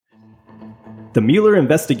The Mueller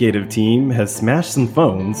investigative team has smashed some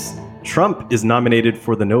phones. Trump is nominated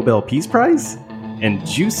for the Nobel Peace Prize. And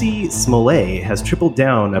Jussie Smollett has tripled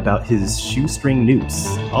down about his shoestring noose.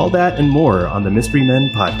 All that and more on the Mystery Men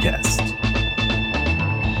podcast.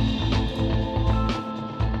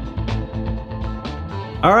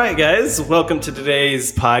 All right, guys, welcome to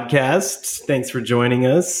today's podcast. Thanks for joining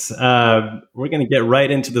us. We're going to get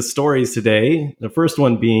right into the stories today. The first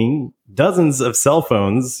one being dozens of cell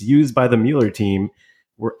phones used by the Mueller team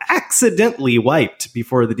were accidentally wiped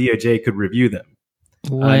before the DOJ could review them.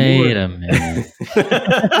 Wait a minute.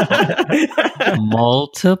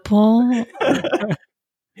 Multiple?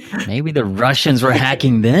 Maybe the Russians were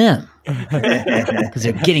hacking them because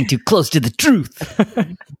they're getting too close to the truth.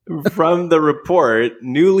 From the report,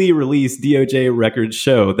 newly released DOJ records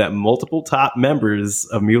show that multiple top members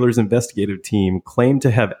of Mueller's investigative team claim to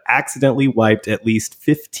have accidentally wiped at least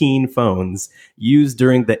 15 phones used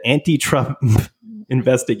during the anti-Trump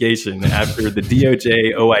investigation after the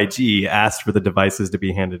DOJ OIG asked for the devices to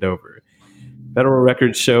be handed over. Federal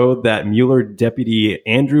records show that Mueller deputy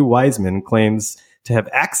Andrew Weissmann claims to have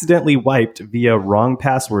accidentally wiped via wrong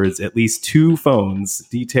passwords at least 2 phones,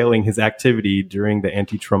 detailing his activity during the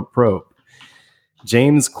anti-Trump probe.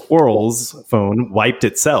 James Quarles' phone wiped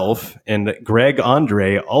itself, and Greg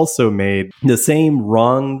Andre also made the same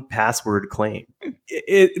wrong password claim.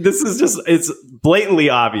 It's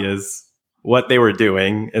blatantly obvious what they were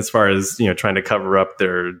doing as far as, trying to cover up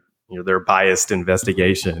their biased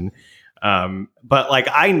investigation. But like,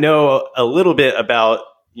 I know a little bit about,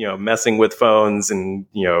 messing with phones and,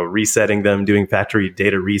 resetting them, doing factory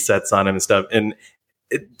data resets on them and stuff. And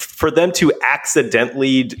for them to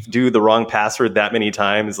accidentally do the wrong password that many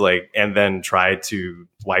times, and then try to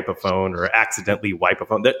wipe a phone or accidentally wipe a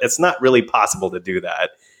phone, it's not really possible to do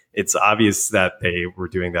that. It's obvious that they were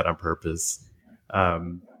doing that on purpose.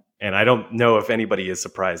 And I don't know if anybody is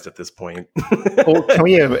surprised at this point. Well, can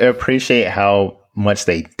we appreciate how much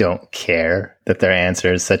they don't care that their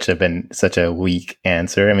answer is such a weak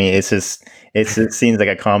answer? I mean, it just seems like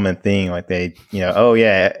a common thing. Like they, oh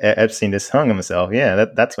yeah, Epstein just hung himself. Yeah,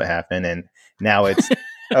 that's what happened. And now it's,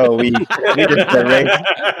 oh, we just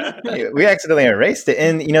we accidentally erased it.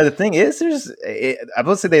 And the thing is, I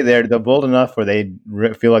will say they're bold enough where they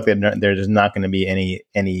feel like there's not going to be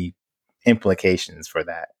any implications for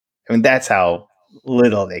that. I mean, that's how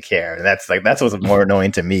little they care. And that's what's more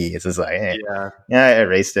annoying to me. It's just like, I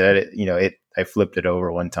erased it. I flipped it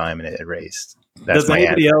over one time and it erased. Does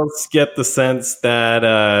anybody else get the sense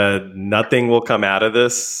that nothing will come out of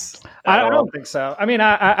this? I don't think so. I mean,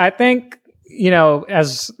 I think,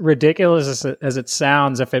 as ridiculous as it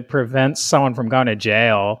sounds, if it prevents someone from going to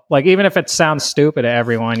jail, like even if it sounds stupid to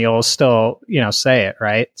everyone, you'll still, say it,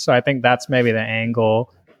 right? So I think that's maybe the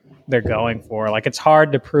angle they're going for. Like, it's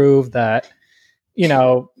hard to prove that,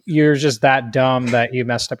 you're just that dumb that you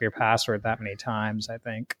messed up your password that many times, I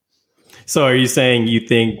think. So are you saying you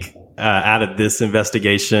think out of this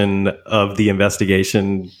investigation,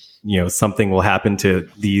 something will happen to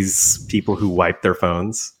these people who wiped their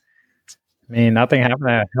phones? I mean, nothing happened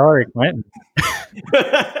to Hillary Clinton.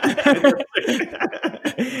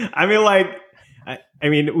 I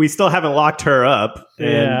mean, we still haven't locked her up.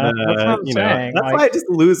 Yeah, and, that's what I'm saying. That's why I just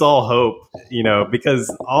lose all hope, because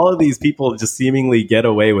all of these people just seemingly get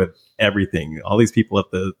away with everything. All these people at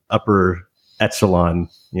the upper echelon,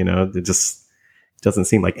 it just doesn't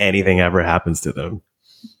seem like anything ever happens to them.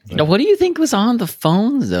 Now, what do you think was on the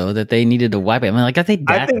phones, though, that they needed to wipe it? I mean, are they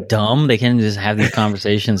dumb? They can't just have these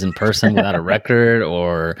conversations in person without a record,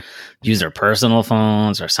 or use their personal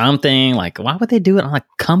phones or something? Like, why would they do it on a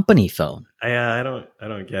company phone? I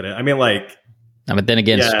don't get it. I mean, but then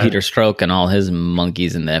again, Peter Strzok and all his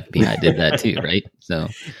monkeys in the FBI did that too, right? So,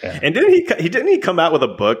 and didn't he come out with a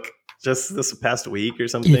book just this past week or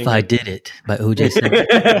something? If I Did It by O.J. Simpson.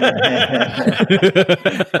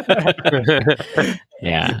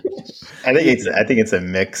 Yeah, I think it's a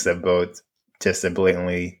mix of both, just a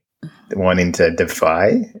blatantly wanting to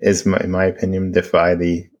defy, in my opinion, defy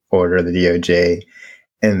the order of the DOJ,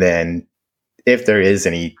 and then if there is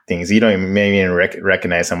any things you don't even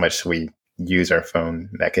recognize how much we use our phone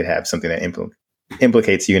that could have something that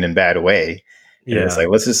implicates you in a bad way. Yeah. It's like,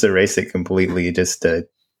 let's just erase it completely, just to,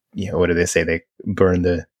 what do they say? They burn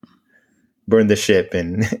the ship.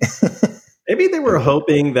 And maybe they were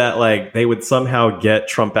hoping that they would somehow get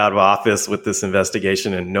Trump out of office with this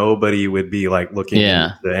investigation and nobody would be looking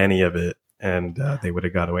into any of it, and they would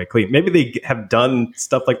have got away clean. Maybe they have done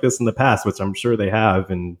stuff like this in the past, which I'm sure they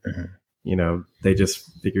have. And, they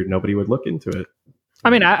just figured nobody would look into it.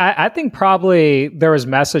 I mean, I think probably there was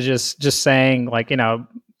messages just saying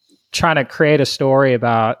trying to create a story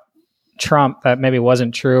about Trump that maybe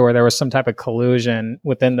wasn't true, or there was some type of collusion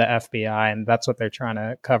within the FBI, and that's what they're trying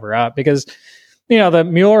to cover up. Because, the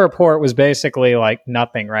Mueller report was basically like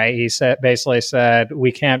nothing, right? He basically said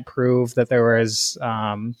we can't prove that there was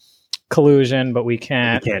collusion, but we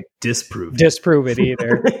can't disprove it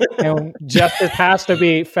either. And justice has to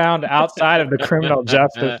be found outside of the criminal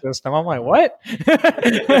justice system. I'm like, what?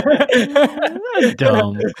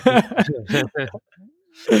 Dumb.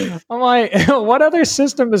 I'm like, what other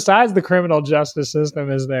system besides the criminal justice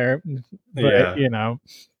system is there? But,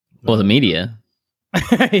 Well, the media.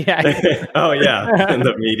 Yeah. Oh yeah, and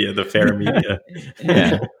the media, the fair media.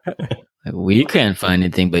 Yeah. We can't find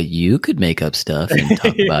anything, but you could make up stuff and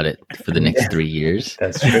talk about it for the next 3 years.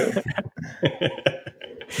 That's true.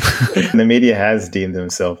 The media has deemed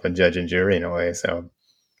himself a judge and jury in a way, so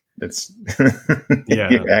that's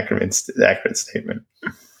accurate statement.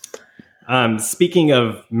 Speaking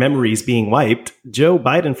of memories being wiped, Joe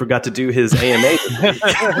Biden forgot to do his AMA.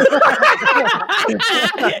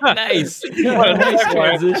 Nice. What a nice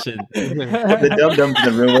transition. The dum-dums in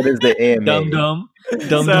the room, what is the AMA? Dum-dum.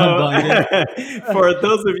 For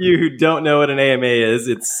those of you who don't know what an AMA is,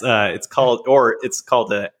 it's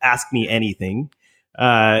called a Ask Me Anything.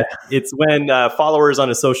 It's when followers on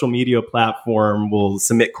a social media platform will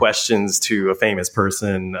submit questions to a famous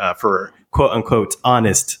person for quote unquote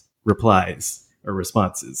honest replies or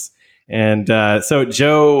responses. And so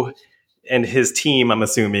Joe and his team, I'm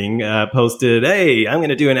assuming, posted, "Hey, I'm going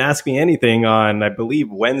to do an Ask Me Anything on, I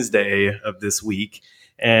believe, Wednesday of this week."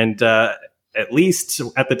 And at least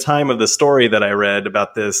at the time of the story that I read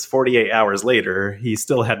about this, 48 hours later, he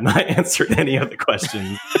still had not answered any of the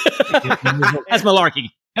questions. That's malarkey.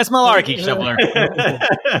 Shoveler.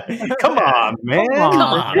 Come on, man. Come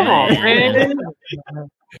on, man.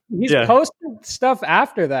 He's posted stuff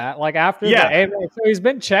after that, like after the AMA. So he's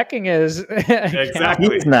been checking his.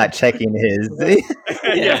 Exactly. He's not checking his.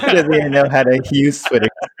 He doesn't even know how to use Twitter.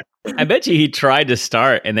 I bet you he tried to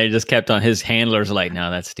start, and they just kept on. His handlers like,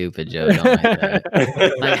 "No, that's stupid, Joe. Don't like that."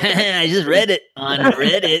 Like, I just read it on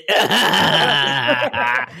Reddit.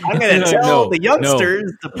 I'm going to tell the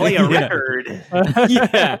youngsters to play a record.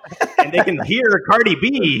 And they can hear Cardi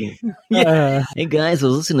B. Hey guys, I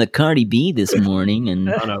was listening to Cardi B this morning,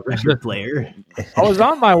 and on a record player. I was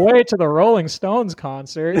on my way to the Rolling Stones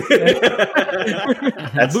concert.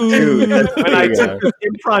 That's true. When I took this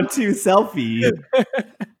impromptu selfie.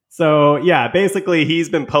 So basically he's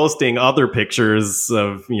been posting other pictures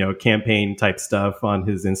of, campaign type stuff on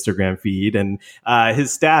his Instagram feed, and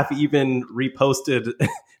his staff even reposted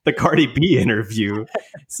the Cardi B interview.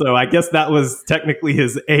 So I guess that was technically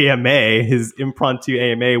his AMA, his impromptu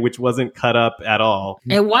AMA, which wasn't cut up at all.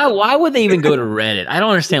 And why would they even go to Reddit? I don't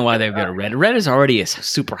understand why they would go to Reddit. Reddit is already a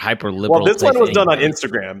super hyper liberal. Well, this one was done on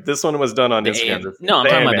Instagram. Instagram. No, I'm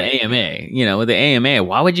talking about the AMA. With the AMA,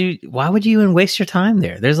 why would you even waste your time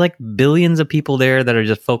there? There's like billions of people there that are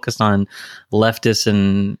just focused on leftist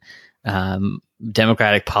and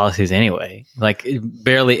democratic policies anyway. Like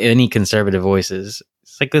barely any conservative voices.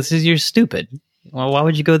 It's like, you're stupid. Well, why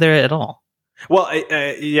would you go there at all? Well,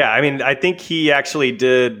 I think he actually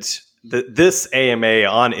did this AMA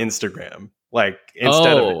on Instagram, like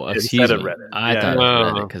instead of Reddit. I thought it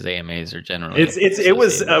was Reddit because AMAs are generally. It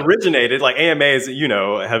was originated, like AMAs,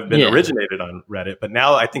 have been originated on Reddit, but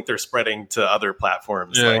now I think they're spreading to other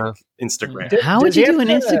platforms like Instagram. How would you do an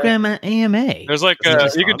Instagram AMA? There's like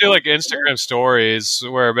you could do like Instagram stories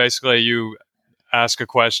where basically you ask a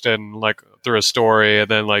question like through a story, and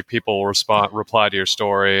then like people reply to your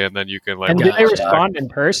story, and then you can like. And did they respond in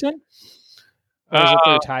person? Or is it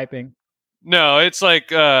through typing? No, it's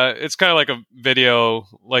like it's kind of like a video,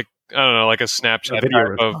 like I don't know, like a Snapchat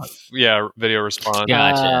video response.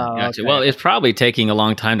 Gotcha. Okay. Well, it's probably taking a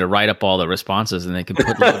long time to write up all the responses, and they can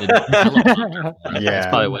put loaded. That's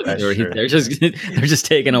probably what they're just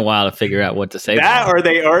taking a while to figure out what to say. That, or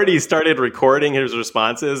they already started recording his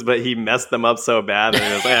responses, but he messed them up so bad that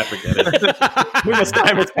he was like, forget it. Too much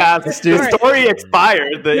time has passed. The story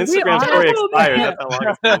expired. The Instagram story expired. That's how long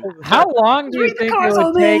it's been. How long do you think it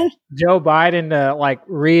would take Joe Biden to like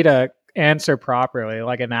read a answer properly?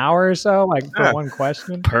 Like an hour or so, like for one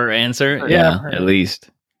question per answer? Yeah, at least.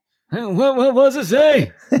 What does it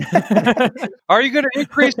say? Are you going to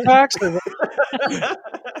increase taxes?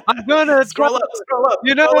 I'm going to scroll up.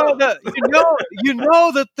 You know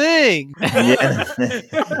the thing.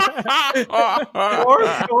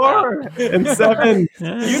 Four and 7.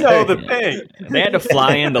 You know the thing. They had to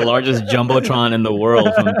fly in the largest jumbotron in the world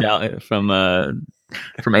from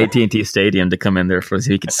AT&T Stadium to come in there so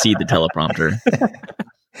he could see the teleprompter.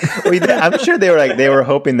 I'm sure they were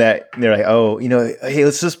hoping that they're like, hey,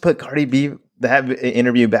 let's just put Cardi B that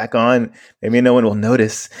interview back on, maybe no one will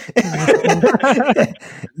notice.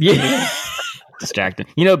 Yeah. Distracting.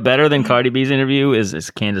 Better than Cardi B's interview is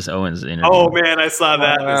Candace Owens' interview. Oh man, I saw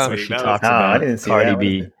that this week. She That talks was, I about didn't see Cardi that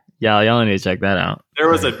B. Yeah, y'all need to check that out. there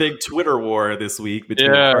was a big Twitter war this week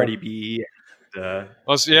between Cardi B and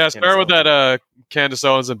start with that Candace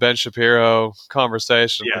Owens and Ben Shapiro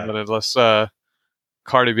conversation. Yeah. And then unless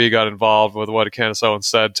Cardi B got involved with what Candace Owens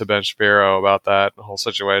said to Ben Shapiro about that whole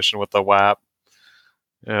situation with the WAP.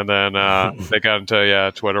 And then they got into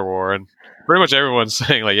a Twitter war. And pretty much everyone's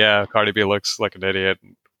saying, like, yeah, Cardi B looks like an idiot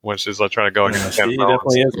when she's like, trying to go against she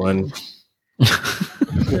definitely is one.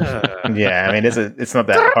 Yeah, I mean, it's not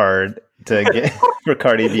that hard to get for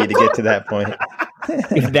Cardi B to get to that point.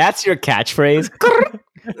 If that's your catchphrase,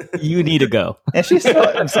 you need to go. And she's still,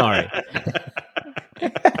 I'm sorry.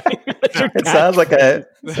 it sounds like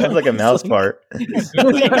a mouse fart. If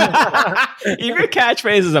your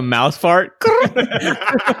catchphrase is a mouse fart,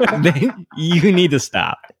 then you need to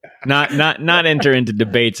stop. Not enter into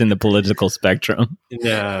debates in the political spectrum.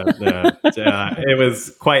 No. It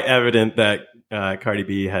was quite evident that Cardi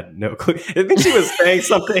B had no clue. I think she was saying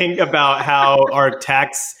something about how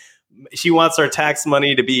she wants our tax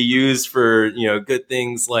money to be used for good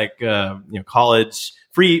things like college,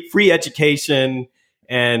 free education,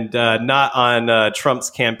 and not on Trump's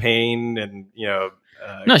campaign. And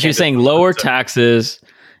no, she was saying lower taxes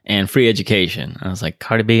and free education. I was like,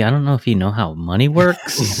 Cardi B, I don't know if you know how money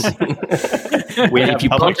works. If you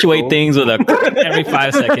punctuate things with every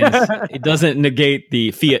 5 seconds, it doesn't negate the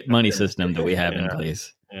fiat money system that we have in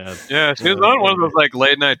place. Yeah, she was on one of those like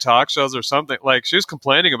late night talk shows or something. Like she was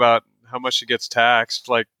complaining about how much she gets taxed.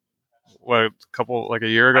 Like a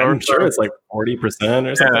year ago. I'm sure it's like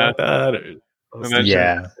 40% or something like that.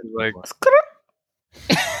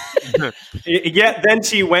 Then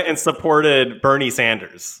she went and supported Bernie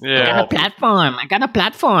Sanders. I got a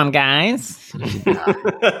platform, guys.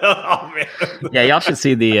 Oh man. Yeah, y'all should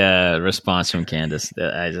see the response from Candace.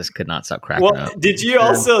 I just could not stop cracking up. Did you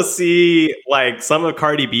also see like some of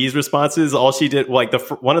Cardi B's responses? All she did, like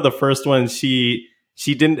one of the first ones, she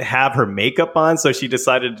didn't have her makeup on, so she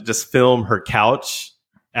decided to just film her couch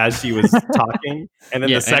as she was talking. And then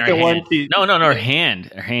the second one, her hand.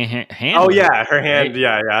 Her hand. Oh yeah, her hand.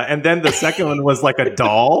 Yeah. And then the second one was like a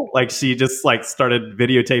doll. Like she just like started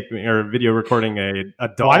videotaping or video recording a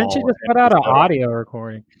doll. Why didn't you just put out an audio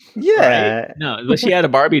recording? Yeah. Right? No, but she had a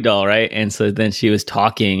Barbie doll, right? And so then she was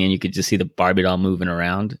talking, and you could just see the Barbie doll moving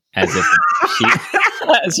around as if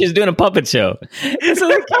she was doing a puppet show. And so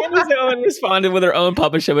Candace Owens responded with her own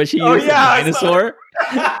puppet show, but she used a dinosaur.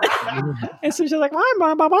 And so she's like, bye.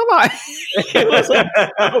 It was like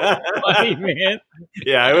so funny, man.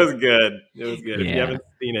 Yeah, it was good. Yeah. If you haven't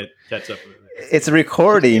seen it, catch up with it. It's a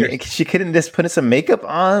recording. She couldn't just put some makeup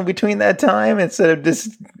on between that time instead of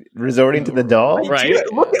just resorting to the doll. Right.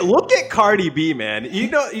 Look at Cardi B, man.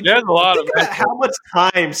 There's a lot of makeup. how much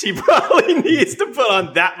time she probably needs to put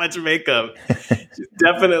on that much makeup. She's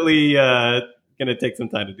definitely going to take some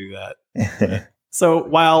time to do that. So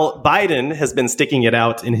while Biden has been sticking it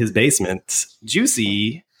out in his basement,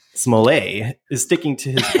 Juicy Smollett is sticking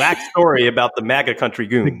to his whack story about the MAGA country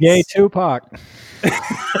goons. The gay Tupac.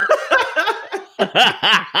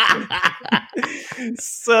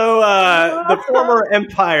 So the former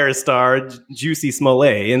Empire star Juicy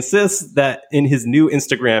Smollett insists that in his new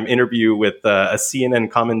Instagram interview with a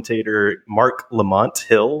CNN commentator, Mark Lamont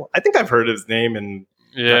Hill, I think I've heard his name and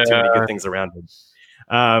not too many good things around him,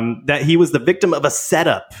 that he was the victim of a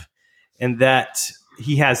setup and that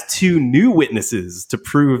he has two new witnesses to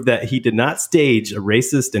prove that he did not stage a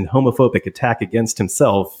racist and homophobic attack against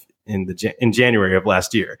himself in January of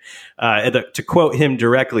last year. To quote him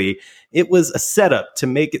directly, "It was a setup to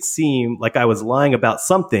make it seem like I was lying about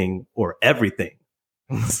something or everything."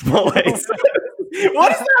 Smollett says,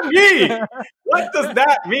 what does that mean? What does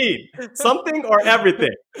that mean? Something or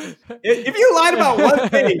everything? If you lied about one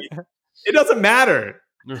thing, it doesn't matter.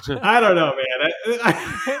 I don't know, man. It's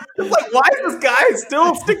like, why is this guy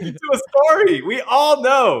still sticking to a story? We all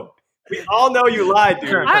know you lied,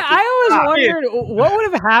 dude. I always wondered what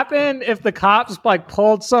would have happened if the cops like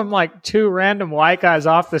pulled some like two random white guys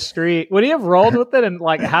off the street. Would he have rolled with it and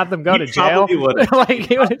like had them go to jail?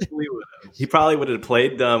 He probably would have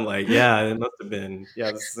played dumb. Like, yeah, it must have been. Yeah,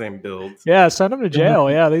 it's the same build. Yeah, send them to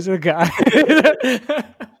jail. Yeah, these are the guys.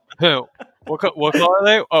 What color are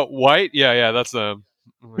they? Oh, white. Yeah, that's them.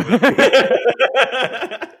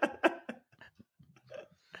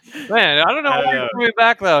 Man, I don't know why he's coming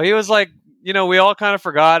back though. He was like, we all kind of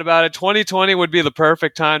forgot about it. 2020 would be the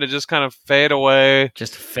perfect time to just kind of fade away.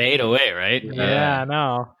 Just fade away, right? Yeah, I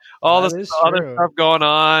know. All this other stuff going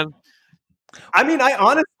on. I mean, I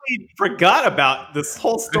honestly forgot about this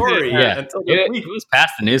whole story until this week. It was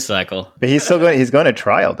past the news cycle. But he's going to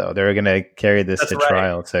trial, though. They're going to carry this to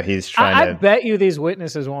trial. So he's trying I bet you these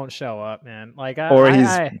witnesses won't show up, man. Like,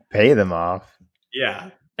 pay them off. Yeah.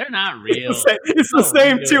 They're not real. It's the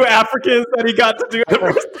same two Africans that he got to do the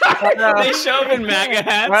first time. They show up in MAGA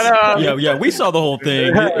hats. Yeah, we saw the whole thing.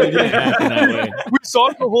 It didn't happen that way. We saw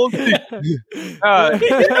the whole thing.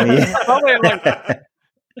 Probably like,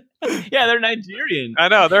 yeah, they're Nigerian. I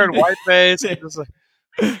know, they're in whiteface. It's like,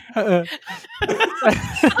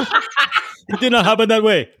 It did not happen that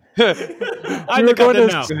way. I look at them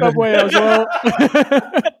now. Subway as well.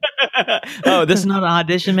 Oh, this is not an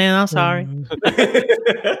audition, man. I'm sorry.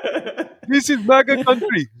 this is MAGA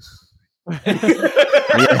country. Can you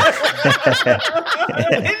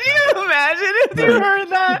imagine if you heard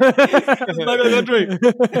that?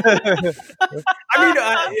 I mean,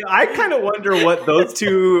 I kind of wonder what those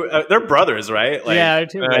two, they're brothers, right? Like, yeah, they're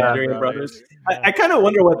two Nigerian brothers. I kind of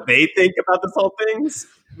wonder what they think about this whole thing,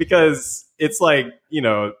 because it's like,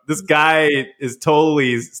 this guy is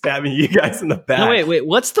totally stabbing you guys in the back. No, wait.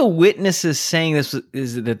 What's the witnesses saying? This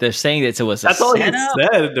is that they're saying that it was. That's all he said.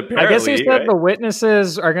 Apparently, I guess he said the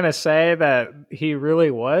witnesses are going to say that he really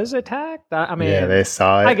was attacked. I mean, yeah, they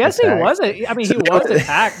saw it. I guess he wasn't. I mean, he was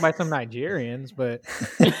attacked by some Nigerians, but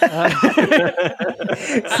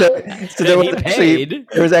so there was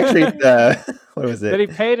actually what was it? That he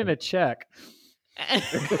paid in a check.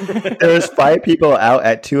 There was 5 people out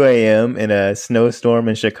at 2 a.m. in a snowstorm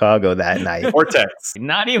in Chicago that night. Vortex.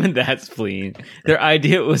 Not even that spleen. Their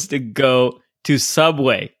idea was to go to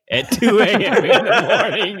Subway at 2 a.m. in the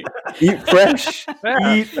morning. Eat fresh.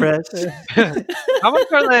 Eat fresh. How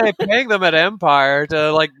much are they paying them at Empire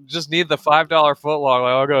to just need the $5 footlong?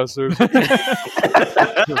 I'll go sushi.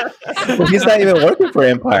 Well, he's not even working for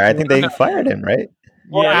Empire. I think they fired him, right?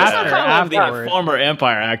 Well, after the former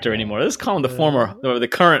Empire actor anymore. Let's call him the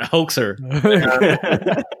current hoaxer.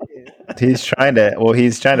 He's trying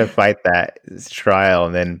to fight that trial,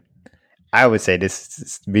 and then I would say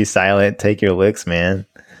just be silent, take your licks, man.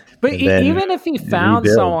 But even if he found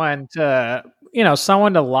someone to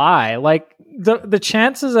lie, like the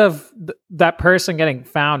chances of that person getting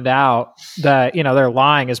found out that they're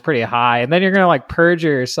lying is pretty high, and then you're gonna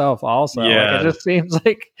perjure yourself also. Yeah. It just seems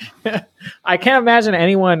like I can't imagine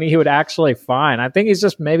anyone he would actually find. I think he's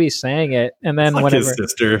just maybe saying it, and then it's whenever his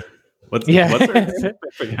sister. What's her name? I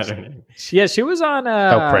forgot her name. Yeah, she was on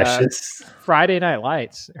Precious Friday Night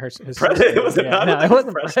Lights. It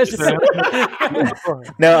wasn't Precious.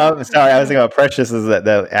 No, I'm sorry. I was thinking about Precious. Is that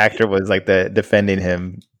the actor was defending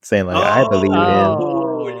him, saying I believe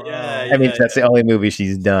him. Yeah, I mean, that's the only movie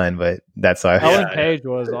she's done, but that's why. Ellen Page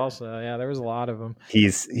was also. Yeah, there was a lot of them.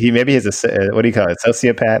 He maybe is a what do you call it?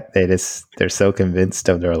 Sociopath. They're so convinced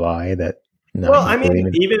of their lie that. No, well, I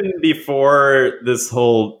mean, even before his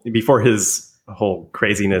whole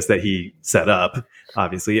craziness that he set up,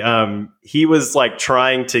 obviously, he was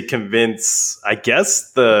trying to convince, I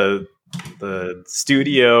guess, the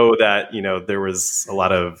studio that there was a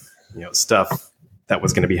lot of stuff that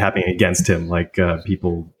was going to be happening against him, like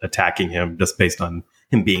people attacking him just based on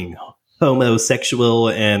him being homosexual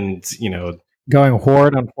and going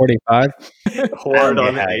horde on 45. Horde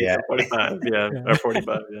on 45, or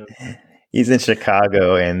 45, yeah. He's in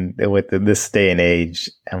Chicago, and with this day and age,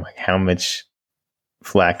 I'm like, how much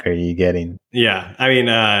flack are you getting? Yeah, I mean,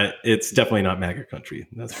 it's definitely not MAGA country,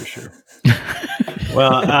 that's for sure.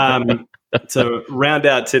 Well, to round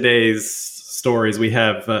out today's stories, we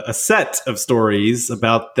have a set of stories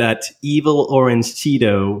about that evil orange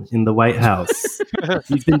Cheeto in the White House.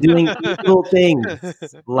 He's been doing evil things,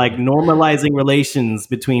 like normalizing relations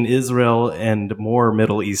between Israel and more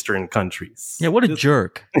Middle Eastern countries. Yeah, what a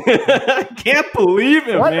jerk. I can't believe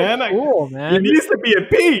him, man. Man. He needs to be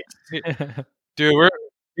impeached. Dude,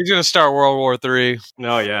 he's going to start World War III.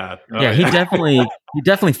 Oh, yeah. Yeah, he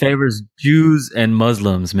definitely favors Jews and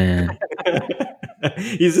Muslims, man.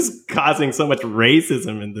 He's just causing so much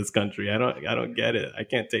racism in this country. I don't get it. I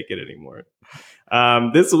can't take it anymore.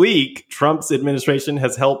 This week, Trump's administration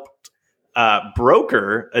has helped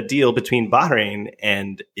broker a deal between Bahrain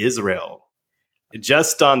and Israel.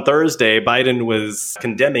 Just on Thursday, Biden was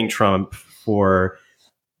condemning Trump for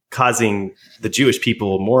causing the Jewish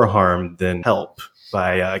people more harm than help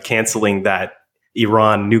by canceling that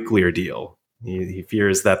Iran nuclear deal. He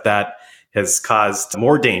fears that has caused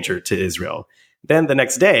more danger to Israel. Then the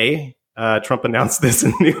next day, Trump announced this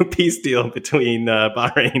new peace deal between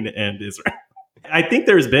Bahrain and Israel. I think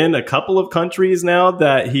there's been a couple of countries now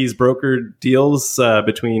that he's brokered deals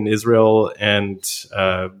between Israel and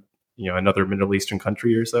another Middle Eastern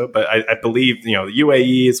country or so. But I believe, the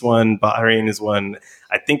UAE is one, Bahrain is one.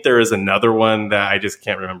 I think there is another one that I just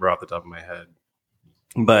can't remember off the top of my head.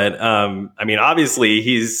 But obviously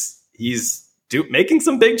he's making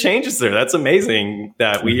some big changes there. That's amazing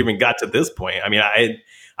that we even got to this point. I mean,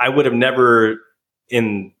 I would have never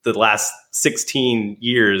in the last 16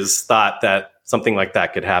 years thought that something like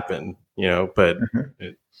that could happen, but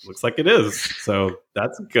it looks like it is. So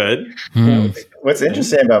that's good. What's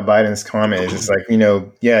interesting about Biden's comment is it's like,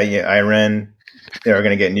 Iran, they are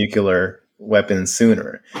going to get nuclear weapons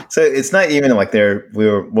sooner. So it's not even like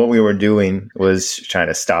what we were doing was trying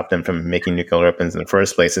to stop them from making nuclear weapons in the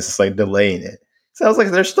first place. It's just like delaying it. So I was like,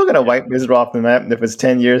 they're still going to wipe Israel off the map if it's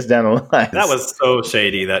 10 years down the line. That was so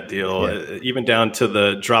shady, that deal, even down to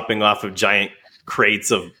the dropping off of giant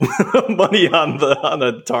crates of money on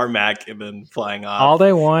the tarmac and then flying off. All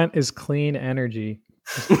they want is clean energy.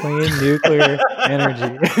 Just clean nuclear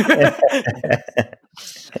energy.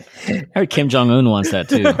 I heard Kim Jong-un wants that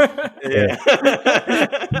too.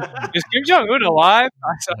 Is Kim Jong-un alive?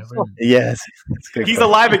 Yes. He's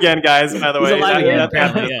alive again, guys, by the way. He's alive again.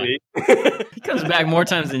 Yeah. He comes back more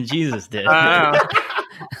times than Jesus did.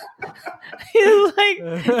 He's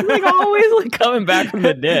like always coming back from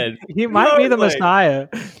the dead. He might be the Messiah.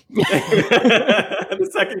 The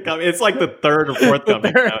second coming. It's like the third or fourth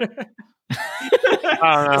coming out.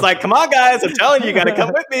 It's like, come on, guys! I'm telling you, you got to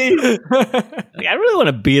come with me. I really want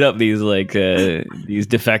to beat up these these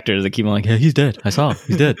defectors that keep on yeah, he's dead. I saw him.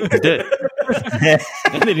 He's dead. He's dead.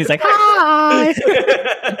 And then he's like, hi,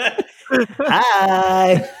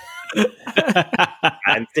 hi.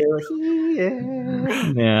 I'm still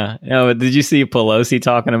here. Yeah. But did you see Pelosi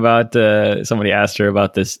talking about? Somebody asked her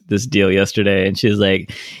about this deal yesterday, and she was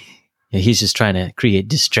like, he's just trying to create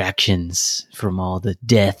distractions from all the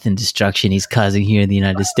death and destruction he's causing here in the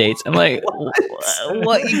United States. I'm like,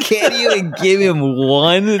 what? You can't even give him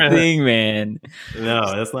one thing, man.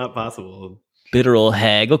 No, that's not possible. Bitter old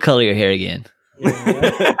hag. Go color your hair again.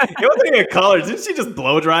 It wasn't even color. Didn't she just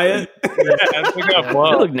blow dry it? It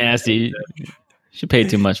looked nasty. She paid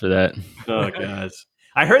too much for that. Oh, gosh.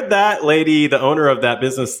 I heard that lady, the owner of that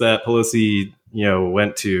business that Pelosi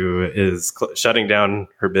went to, is shutting down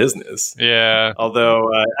her business. Yeah. Although,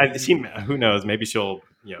 who knows? Maybe she'll,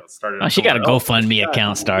 start it. She got a GoFundMe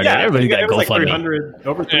account started. Yeah, everybody's got a GoFundMe.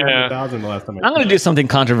 Over 300,000 the last time. I'm going to do something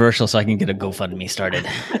controversial so I can get a GoFundMe started.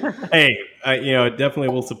 Hey, definitely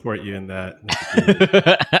will support you in that.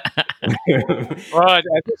 Well, I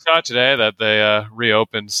just saw today that they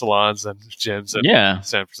reopened salons and gyms in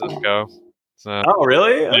San Francisco. So, oh,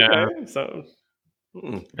 really? Okay. Yeah. So.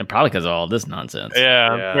 And probably because of all this nonsense.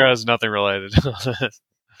 Yeah, there was nothing related to this.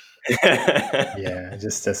 Yeah,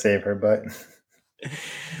 just to save her butt.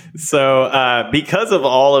 So, because of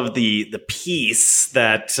all of the peace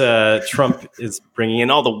that Trump is bringing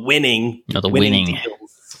in, all the winning,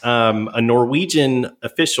 deals, a Norwegian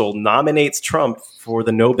official nominates Trump for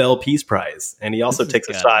the Nobel Peace Prize, and he also takes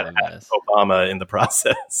a shot at Obama in the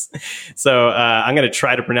process. So, I'm going to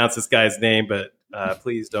try to pronounce this guy's name, but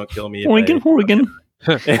please don't kill me. Horrigan.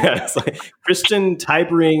 Yeah, it's like Christian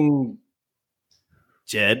Tybring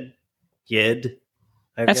Jed.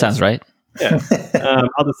 That sounds right. Yeah,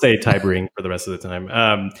 I'll just say Tybring for the rest of the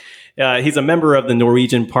time. He's a member of the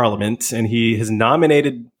Norwegian Parliament, and he has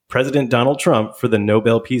nominated President Donald Trump for the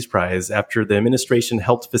Nobel Peace Prize after the administration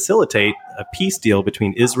helped facilitate a peace deal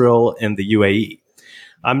between Israel and the UAE.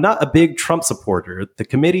 I'm not a big Trump supporter. The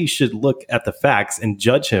committee should look at the facts and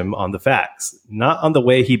judge him on the facts, not on the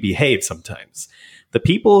way he behaves sometimes. The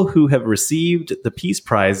people who have received the Peace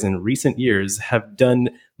Prize in recent years have done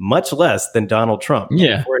much less than Donald Trump.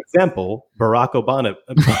 Yeah. For example, Barack Obama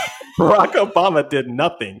did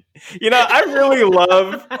nothing. I really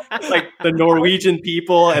love the Norwegian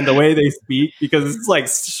people and the way they speak because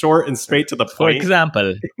it's short and straight to the point. For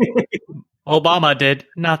example, Obama did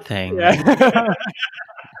nothing. Yeah.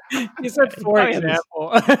 You said, for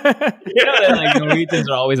example. Norwegians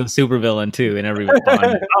are always a supervillain too in every Bond.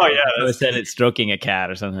 Oh yeah, they said it's stroking a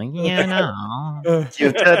cat or something. Yeah, no,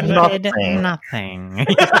 you did nothing. Nothing.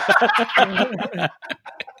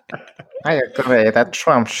 I agree that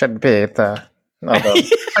Trump should be the Nobel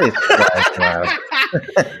Peace Prize.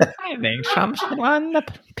 I think Trump should win the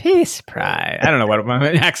Peace Prize. I don't know what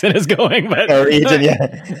my accent is going, but Norwegian,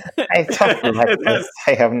 yeah. I talk like this.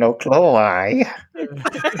 I have no clue why. And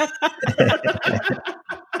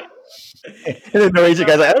the Norwegian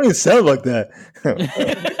guy's like, I don't even sound like that.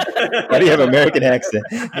 Why do you have an American accent?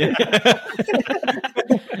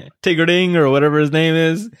 Tiggerding or whatever his name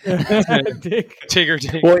is.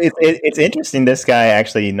 Tiggerding. Well, it's interesting. This guy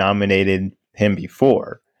actually nominated him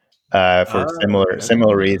before. for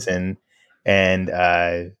similar reason. And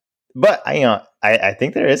but I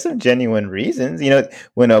think there is some genuine reasons.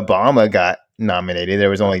 When Obama got nominated, there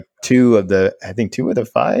was only two of the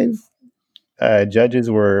five judges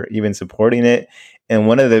were even supporting it, and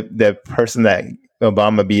one of the person that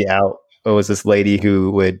Obama beat out was this lady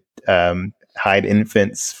who would hide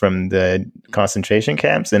infants from the concentration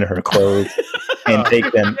camps in her clothes and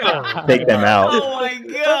take them out. Oh my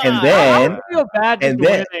god! And then I feel bad.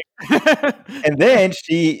 And then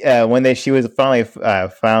she when she was finally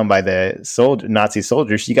found by the Nazi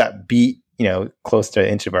soldiers, she got beat, close to an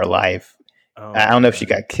inch of her life. I don't know if she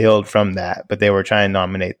got killed from that, but they were trying to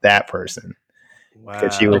nominate that person.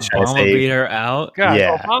 Because she was trying to say, beat her out. God,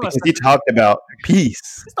 yeah, because he talked about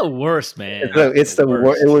peace. It's the worst, man. It's the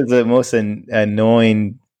worst. It was the most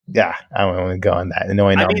annoying. Yeah, I don't want to go on that.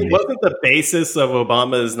 Annoying. Wasn't the basis of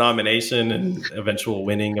Obama's nomination and eventual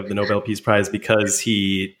winning of the Nobel Peace Prize because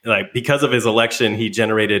because of his election, he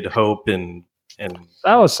generated hope and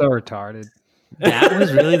that was so retarded. That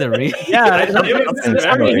was really the reason. Yeah, he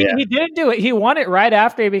didn't do it. He won it right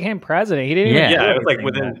after he became president. He didn't. It was like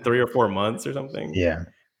within 3 or 4 months or something. Yeah.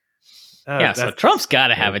 So Trump's got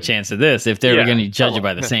to have a chance at this if they're going to judge it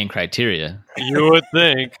by the same criteria. You would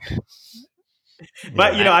think.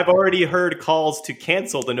 But I've already heard calls to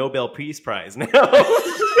cancel the Nobel Peace Prize now.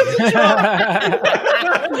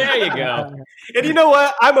 There you go. And you know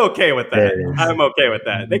what? I'm okay with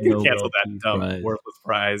that. They can cancel that dumb, worthless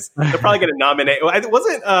prize. They're probably going to nominate.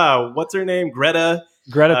 Wasn't what's her name? Greta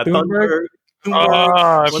Thunberg.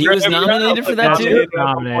 She was nominated for that too.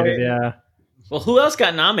 Nominated, yeah. Well, who else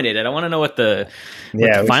got nominated? I want to know what the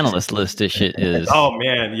finalist list of shit is. Oh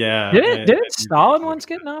man, yeah. Didn't Stalin once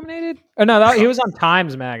get nominated? Oh no, he was on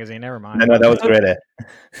Times Magazine. Never mind. No, that was Greta.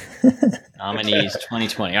 Nominees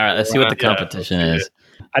 2020. All right, let's see what the competition is.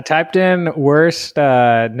 I typed in worst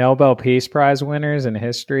Nobel Peace Prize winners in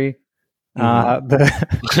history. They put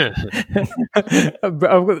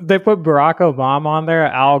Barack Obama on there,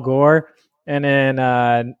 Al Gore, and in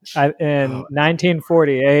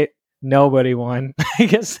 1948. Nobody won. I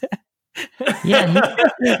guess.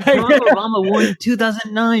 Barack Obama won in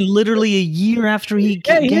 2009, literally a year after he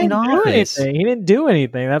gained office. He didn't do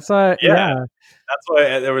anything. That's why. Yeah, that's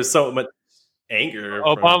why there was so much anger.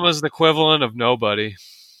 Obama's the equivalent of nobody.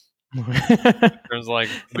 There's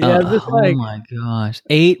oh my gosh!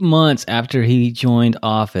 8 months after he joined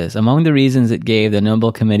office, among the reasons it gave, the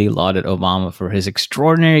Nobel Committee lauded Obama for his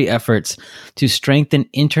extraordinary efforts to strengthen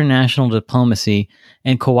international diplomacy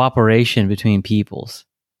and cooperation between peoples.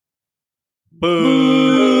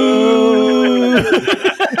 Boo!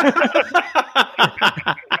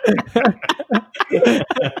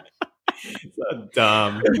 So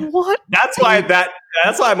dumb. What? That's why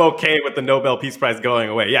I'm okay with the Nobel Peace Prize going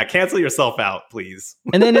away. Yeah, cancel yourself out, please.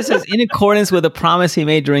 And then it says, in accordance with a promise he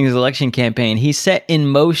made during his election campaign, he set in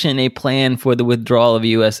motion a plan for the withdrawal of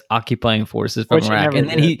U.S. occupying forces from Iraq. And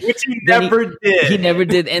then he never did. He never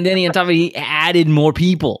did. And then on top of it, he added more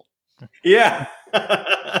people. Yeah.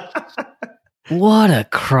 What a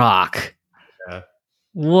crock. Yeah.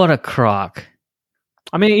 What a crock.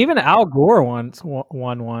 I mean, even Al Gore won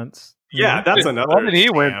once. Yeah, that's another. What did he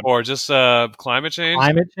win for? Just climate change?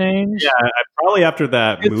 Climate change? Yeah, probably after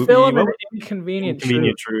that movie. Film an Inconvenient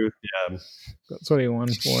Truth. Yeah. That's what he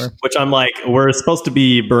won for. Which I'm like, we're supposed to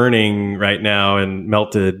be burning right now and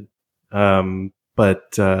melted.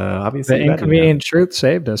 But obviously, The Inconvenient Truth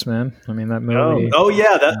saved us, man. I mean, that movie. Oh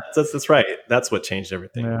yeah, that's right. That's what changed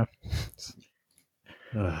everything. Yeah.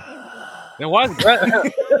 Then why is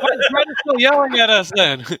Greta still yelling at us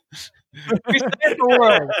then? We saved the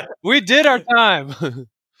world. We did our time.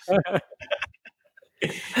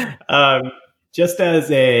 Just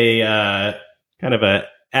as a kind of a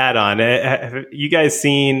add-on, have you guys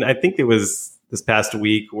seen? I think it was this past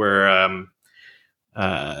week where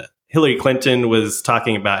Hillary Clinton was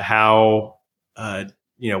talking about how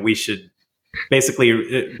we should. Basically,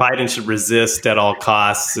 Biden should resist at all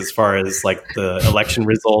costs as far as like the election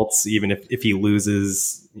results. Even if he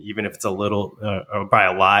loses, even if it's a little or by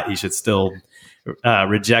a lot, he should still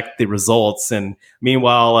reject the results. And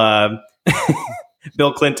meanwhile,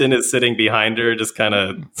 Bill Clinton is sitting behind her, just kind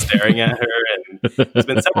of staring at her. And there's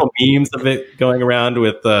been several memes of it going around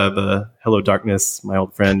with the "Hello Darkness, My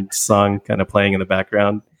Old Friend" song kind of playing in the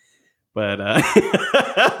background. But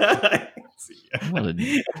what a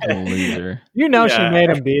loser! She made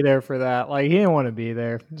him be there for that. Like he didn't want to be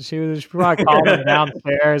there. She probably called him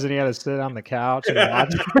downstairs, and he had to sit on the couch and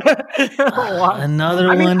watch. Another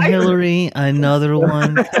one, Hillary. Another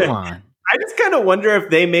one. Come on. I just kind of wonder if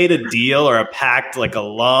they made a deal or a pact like a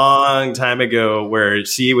long time ago where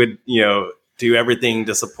she would, do everything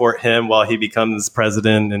to support him while he becomes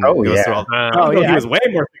president and Oh, goes yeah. through all he was way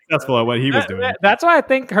more successful at what he was doing. That's why I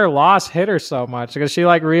think her loss hit her so much, because she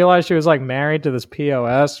like realized she was like married to this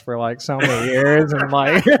POS for like so many years, and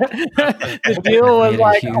like the deal was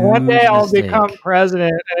like one day I'll become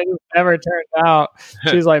president, and it just never turned out.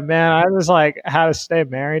 She's like, man, I just like had to stay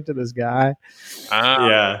married to this guy.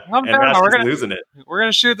 Yeah, I'm and now she's losing it. We're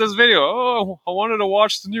gonna shoot this video. Oh, I wanted to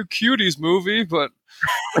watch the new Cuties movie, but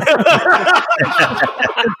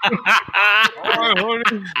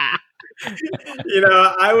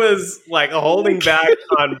I was like holding back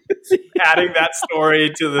on adding that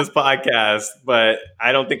story to this podcast, but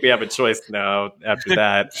I don't think we have a choice now after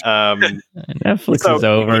that. Netflix is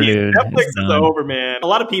over, dude. Netflix is over, man. A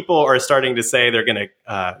lot of people are starting to say they're going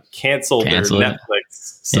to cancel their Netflix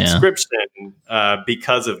subscription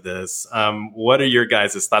because of this. What are your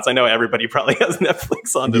guys' thoughts? I know everybody probably has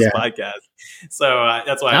Netflix on this podcast, so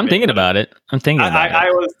that's why I'm thinking about it.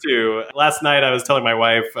 I was too. Last night I was telling my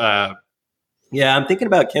wife, I'm thinking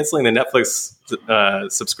about canceling the Netflix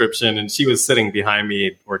subscription, and she was sitting behind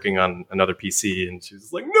me working on another PC, and she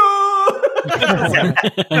was like, "No, kids are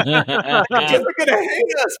gonna hang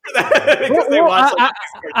us for that." Because they watch,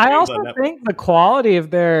 I also think the quality of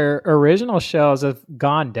their original shows have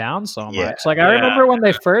gone down so much. Like I remember when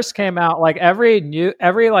they first came out, like every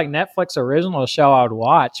like Netflix original show I would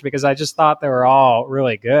watch because I just thought they were all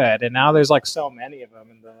really good, and now there's like so many of them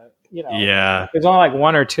in the. There's only like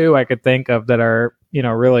one or two I could think of that are,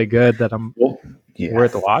 really good that I'm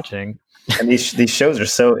worth watching. And these shows are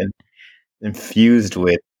so infused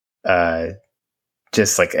with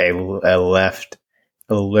just like a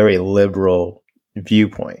very liberal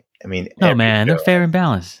viewpoint. I mean, no, man, they're fair and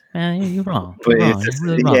balanced. Man, you're wrong. You're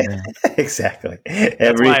really wrong, man. Exactly.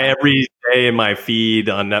 That's why every day in my feed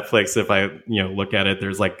on Netflix, if I look at it,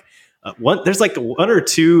 there's like one or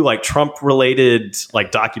two like Trump related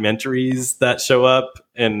like documentaries that show up,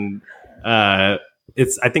 and I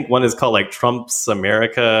think one is called like Trump's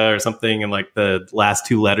America or something, and like the last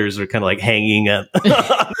two letters are kind of like hanging up to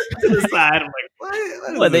the side. I'm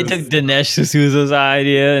like, what they took Dinesh D'Souza's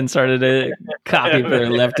idea and started to copy for their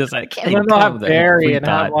leftist. I can't even they'll have Barry and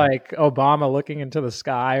have like Obama looking into the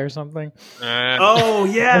sky or something. Oh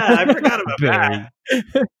yeah, I forgot about that.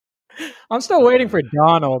 I'm still waiting for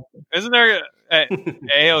Donald. Isn't there an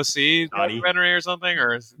AOC documentary or something?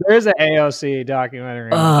 Or there's an AOC documentary.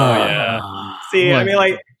 Oh yeah. See, I mean,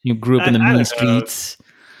 like you grew up in the mean streets.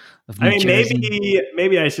 I mean,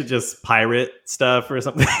 maybe I should just pirate stuff or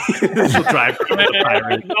something. Drive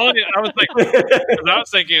pirate. I was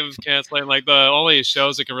thinking of canceling. Like the only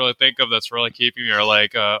shows I can really think of that's really keeping me are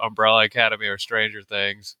like Umbrella Academy or Stranger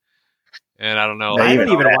Things. And I don't know. I haven't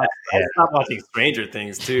even watched. I stopped watching Stranger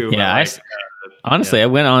Things too. Yeah, honestly, I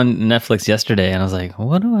went on Netflix yesterday and I was like,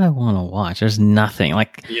 "What do I want to watch?" There's nothing.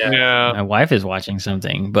 Like, my wife is watching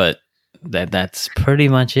something, but that's pretty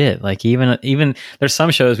much it. Like, even there's some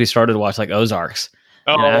shows we started to watch, like Ozarks.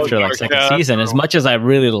 And after like second season, as much as I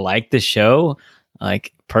really like the show,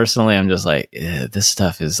 like personally, I'm just like, this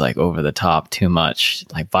stuff is like over the top, too much,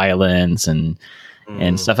 like violence and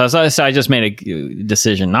stuff. So I just made a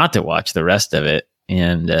decision not to watch the rest of it,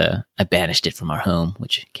 and I banished it from our home,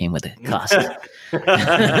 which came with a cost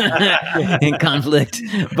and conflict.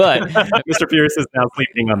 But Mr. Furious is now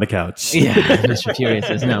sleeping on the couch. Yeah, Mr. Furious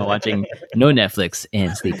is now watching no Netflix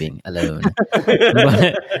and sleeping alone.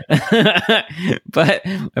 But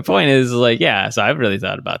my point is, like, so I've really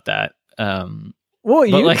thought about that. Well,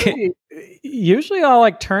 usually I'll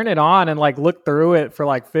like turn it on and like look through it for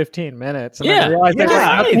like 15 minutes and then realize there's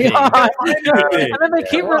nothing on. And then they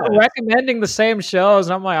keep recommending the same shows,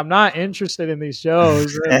 and I'm like, I'm not interested in these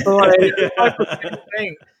shows. And so, like, it's like the same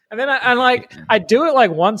thing. And then I do it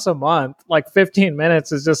like once a month. Like 15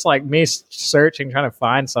 minutes is just like me searching, trying to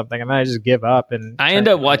find something, and then I just give up. And I end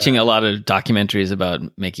up watching a lot of documentaries about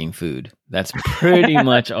making food. That's pretty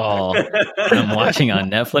much all I'm watching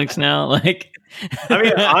on Netflix now. Like, I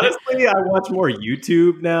mean, honestly, I watch more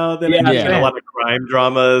YouTube now than a lot of crime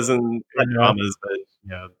dramas and dramas, but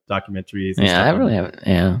documentaries. And I really haven't.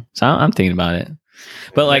 Yeah, so I'm thinking about it.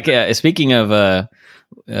 But like, speaking of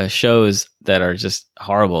shows that are just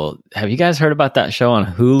horrible, have you guys heard about that show on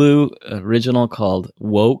Hulu original called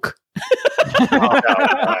Woke? So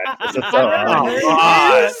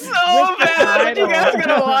bad. You guys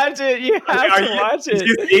gotta watch it. You have to watch it. Did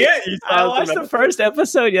you see it? I watched the first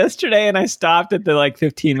episode yesterday, and I stopped at the like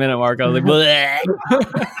 15-minute mark. I was like, bleh.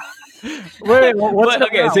 Wait, what's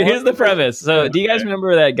okay? So here's the premise. So do you guys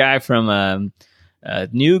remember that guy from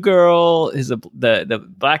New Girl? Is the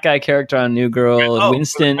black guy character on New Girl?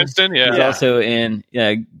 Winston. Winston, yeah. He's also in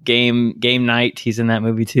Game Night. He's in that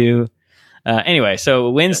movie too. Anyway, so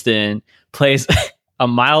Winston plays a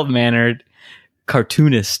mild-mannered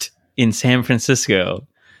cartoonist in San Francisco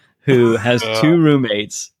who has two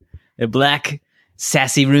roommates, a black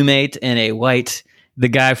sassy roommate and a white, the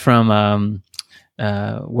guy from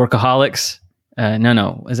Workaholics.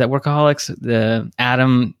 No, is that Workaholics? The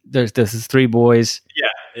Adam, there's three boys.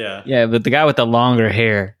 Yeah, but the guy with the longer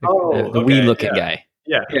hair, the wee looking guy.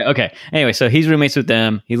 Yeah. Okay. Anyway, so he's roommates with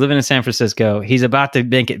them. He's living in San Francisco. He's about to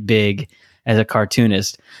make it big as a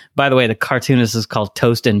cartoonist. By the way, the cartoonist is called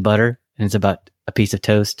Toast and Butter, and it's about a piece of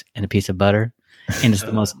toast and a piece of butter. And it's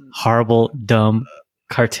the most horrible, dumb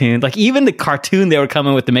cartoon. Like, even the cartoon they were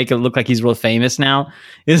coming with to make it look like he's real famous now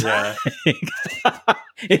is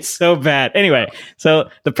it's so bad. Anyway, so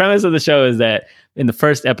the premise of the show is that in the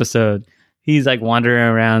first episode, he's like wandering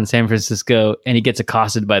around San Francisco and he gets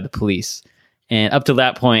accosted by the police. And up to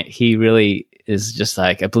that point, he really is just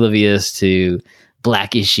like oblivious to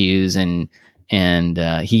black issues, and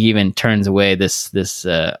he even turns away this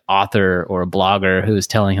author or a blogger who is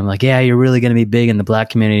telling him like, yeah, you're really going to be big in the black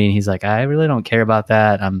community. And he's like, I really don't care about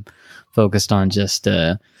that. I'm focused on just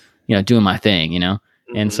doing my thing,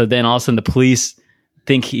 Mm-hmm. And so then all of a sudden the police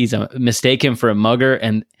think he's mistaken for a mugger,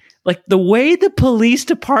 and like the way the police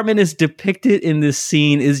department is depicted in this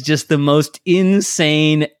scene is just the most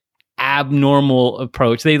insane, abnormal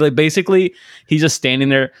approach. They like basically he's just standing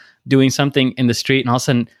there doing something in the street, and all of a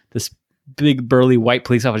sudden this big burly white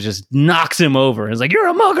police officer just knocks him over. It's like, you're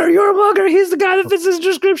a mugger, he's the guy that fits this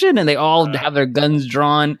description. And they all have their guns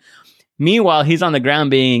drawn. Meanwhile, he's on the ground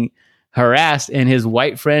being harassed, and his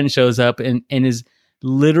white friend shows up and is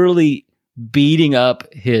literally beating up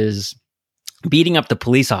the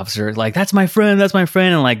police officer, like, that's my friend,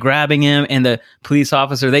 and like grabbing him. And the police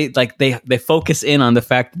officer, they focus in on the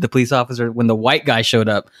fact that the police officer, when the white guy showed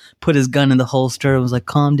up, put his gun in the holster and was like,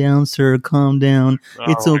 calm down, sir, calm down,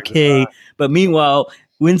 it's okay. But meanwhile,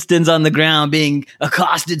 Winston's on the ground being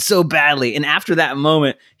accosted so badly. And after that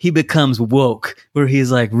moment, he becomes woke, where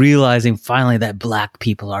he's like realizing finally that black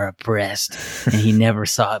people are oppressed, and he never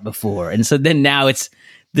saw it before. And so then now it's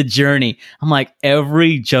the journey. I'm like,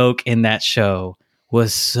 every joke in that show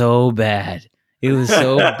was so bad. It was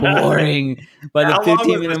so boring. By the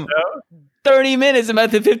 15-minute, 30 minutes,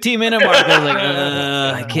 about the 15-minute mark, I was like,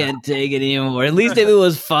 I can't take it anymore. At least if it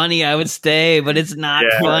was funny, I would stay, but it's not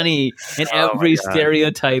funny. And every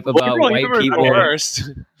stereotype about white people.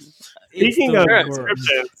 Speaking of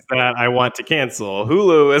subscriptions that I want to cancel,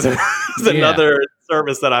 Hulu is another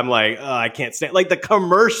service that I'm like, I can't stand. Like the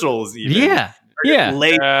commercials, even.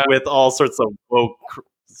 Late with all sorts of woke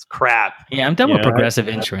crap. Yeah, I'm done with Progressive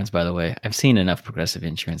Insurance, by the way. I've seen enough Progressive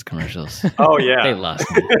Insurance commercials. Oh, yeah. They lost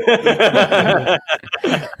me.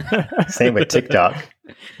 Same with TikTok.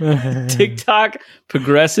 TikTok,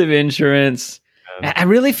 Progressive Insurance. I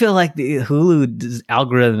really feel like the Hulu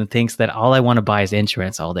algorithm thinks that all I want to buy is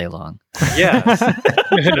insurance all day long. Yeah.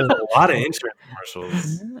 There's a lot of insurance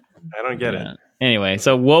commercials. I don't get it. Anyway,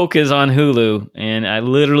 so Woke is on Hulu, and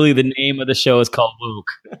literally the name of the show is called Woke.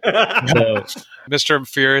 So, Mr.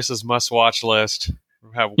 Furious's must-watch list.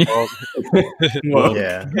 Have Woke.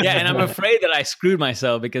 Yeah, and I'm afraid that I screwed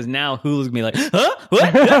myself, because now Hulu's gonna be like, huh?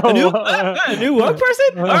 What? A new Woke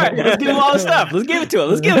person? All right, let's give him all the stuff. Let's give it to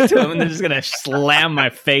him. And they're just gonna slam my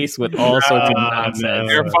face with all sorts of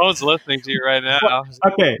nonsense. Your phone's listening to you right now.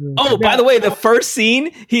 Okay. Oh, by the way, the first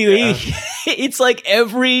scene, he it's like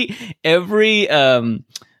every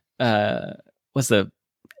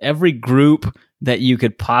group that you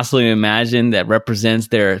could possibly imagine that represents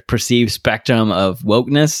their perceived spectrum of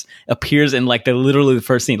wokeness appears in like literally the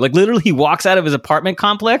first scene. Like literally he walks out of his apartment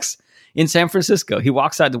complex in San Francisco. He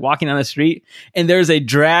walking down the street, and there's a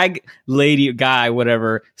drag lady, guy,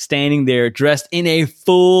 whatever, standing there dressed in a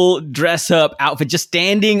full dress up outfit, just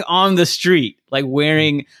standing on the street, like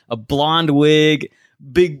wearing a blonde wig,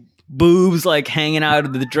 big boobs like hanging out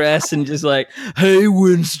of the dress, and just like, hey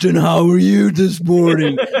Winston, how are you this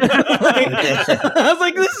morning? I was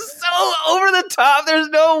like, this is so over the top. There's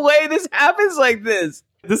no way this happens like this.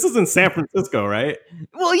 This is in San Francisco, right?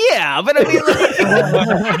 Well, yeah, but I mean,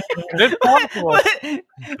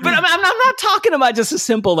 but I'm not talking about just a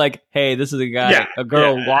simple like, hey, this is a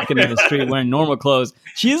girl walking in the street wearing normal clothes.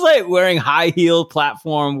 She's like wearing high-heeled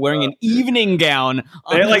platform, wearing an evening gown.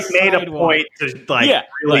 They like made a point to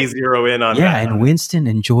really zero in on that. Yeah, and Winston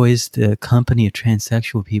enjoys the company of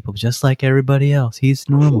transsexual people just like everybody else. He's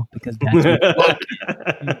normal because that's what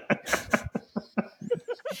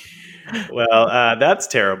Well, that's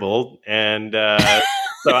terrible, and so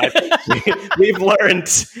I think we've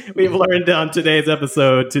learned on today's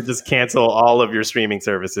episode to just cancel all of your streaming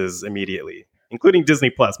services immediately, including Disney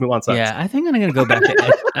Plus. Move on. Yeah, I think I'm going to go back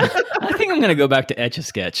to. I think think I'm going to go back to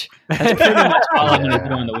Etch-a-Sketch. That's pretty much all I'm going to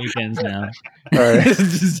do on the weekends now.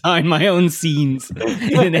 Design my own scenes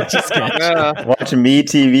in an Etch-a-Sketch. Watch Me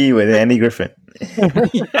TV with Andy Griffin.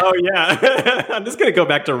 Oh yeah, I'm just gonna go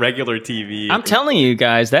back to regular TV. I'm telling you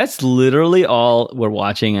guys, that's literally all we're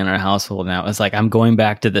watching in our household now. It's like I'm going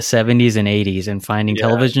back to the 70s and 80s and finding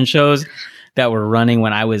television shows that were running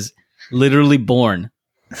when I was literally born.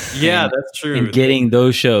 Yeah, that's true. And getting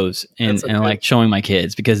those shows and like showing my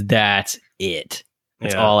kids, because that's it.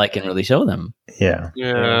 That's all I can really show them. Yeah.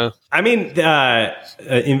 I mean,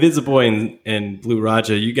 Invisible and Blue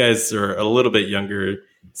Raja, you guys are a little bit younger.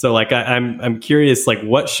 So like I'm curious, like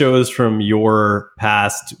what shows from your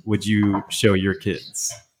past would you show your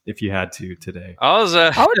kids if you had to today? I would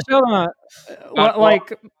show them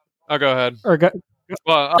I'll go ahead. Or go.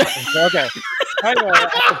 Well, okay.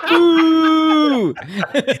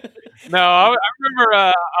 No, I remember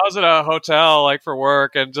I was at a hotel like for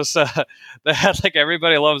work, and just they had like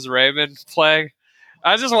Everybody Loves Raymond playing.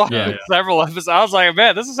 I just watched several episodes. I was like,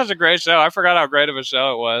 man, this is such a great show. I forgot how great of a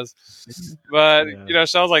show it was. But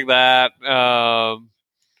shows like that.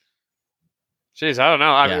 Geez, I don't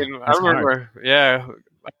know. I mean, I remember. Hard. Yeah, I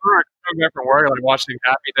remember coming back from work, like watching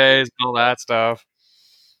Happy Days and all that stuff.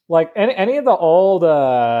 Like any of the old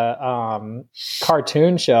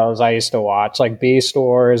cartoon shows I used to watch, like Beast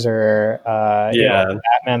Wars or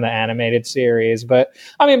Batman the Animated Series. But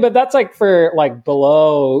I mean, that's like for like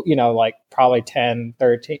below, like probably 10,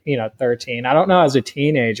 13, 13. I don't know as a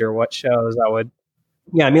teenager what shows I would.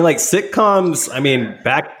 Yeah, I mean, like sitcoms. I mean,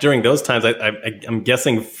 back during those times, I'm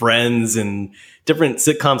guessing Friends and different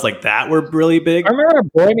sitcoms like that were really big. I remember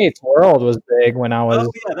Boy Meets World was big when I was.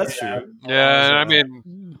 Oh, yeah, that's true. Yeah, and I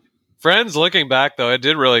mean, Friends, looking back though, it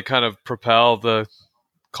did really kind of propel the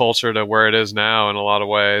culture to where it is now in a lot of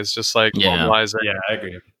ways. Just like normalizing, I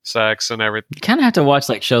agree. Sex and everything. You kind of have to watch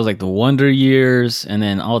like shows like The Wonder Years and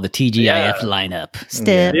then all the TGIF lineup.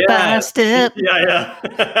 Step by step.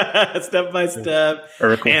 Yeah. Step by step.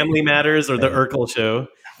 Urkel. Family Matters or the Urkel Show.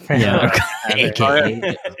 Yeah. Heaven.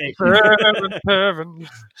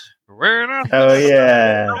 Oh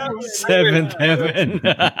yeah. Seventh Heaven.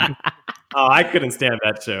 Oh, I couldn't stand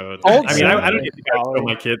that show. I don't get to show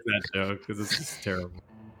my kids that show because it's just terrible.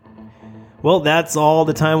 Well, that's all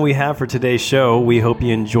the time we have for today's show. We hope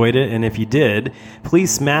you enjoyed it, and if you did, please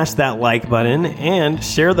smash that like button and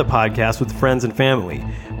share the podcast with friends and family.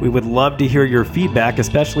 We would love to hear your feedback,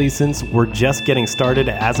 especially since we're just getting started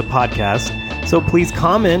as a podcast. So please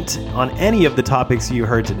comment on any of the topics you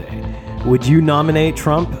heard today. Would you nominate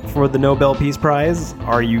Trump for the Nobel Peace Prize?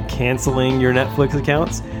 Are you canceling your Netflix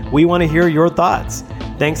accounts? We want to hear your thoughts.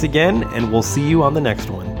 Thanks again, and we'll see you on the next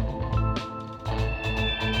one.